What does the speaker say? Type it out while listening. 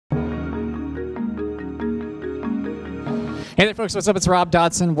Hey there, folks. What's up? It's Rob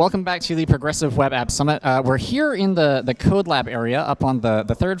Dodson. Welcome back to the Progressive Web App Summit. We're here in the codelab area up on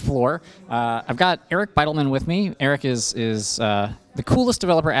the third floor. I've got Eric Bidelman with me. Eric is the coolest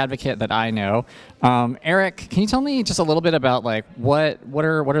developer advocate that I know. Eric, can you tell me just a little bit about like what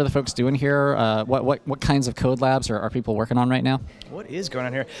are the folks doing here? What kinds of code labs are people working on right now? What is going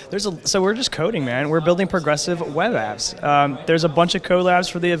on here? So we're just coding, man. We're building progressive web apps. There's a bunch of code labs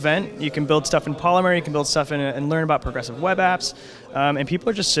for the event. You can build stuff in Polymer. You can build stuff and learn about progressive web apps. And people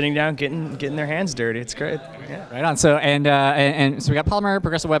are just sitting down, getting their hands dirty. It's great. Yeah. Right on. So and so we got Polymer,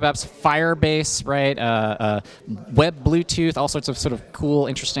 progressive web apps, Firebase, right? Web Bluetooth, all sorts of sort of cool,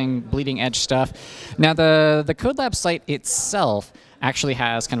 interesting, bleeding edge stuff. Now the codelab site itself actually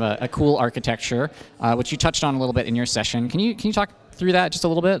has kind of a cool architecture, which you touched on a little bit in your session. Can you talk through that just a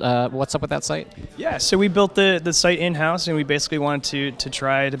little bit? What's up with that site? Yeah, so we built the site in-house, and we basically wanted to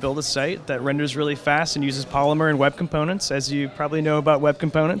try to build a site that renders really fast and uses Polymer and web components, as you probably know about web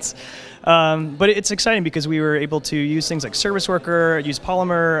components. But it's exciting because we were able to use things like Service Worker, use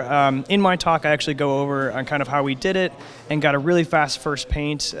Polymer. In my talk, I actually go over on kind of how we did it and got a really fast first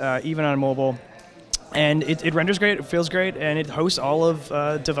paint, even on mobile. And it renders great, it feels great, and it hosts all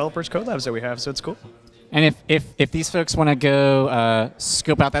of developers' code labs that we have, so it's cool. And if these folks want to go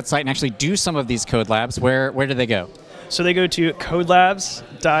scope out that site and actually do some of these code labs, where do they go? So they go to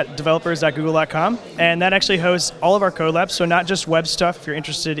codelabs.developers.google.com, and that actually hosts all of our code labs, so not just web stuff. If you're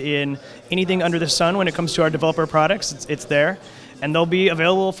interested in anything under the sun when it comes to our developer products, it's there. And they'll be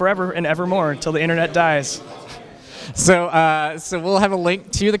available forever and evermore until the internet dies. So we'll have a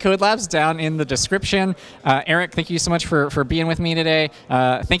link to the code labs down in the description. Eric, thank you so much for being with me today.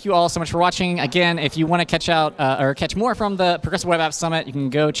 Thank you all so much for watching. Again, if you want to catch more from the Progressive Web App Summit, you can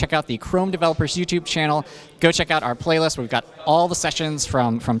go check out the Chrome Developers YouTube channel. Go check out our playlist. We've got all the sessions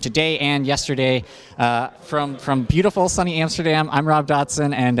from today and yesterday from beautiful sunny Amsterdam. I'm Rob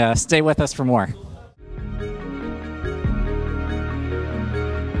Dodson, and stay with us for more.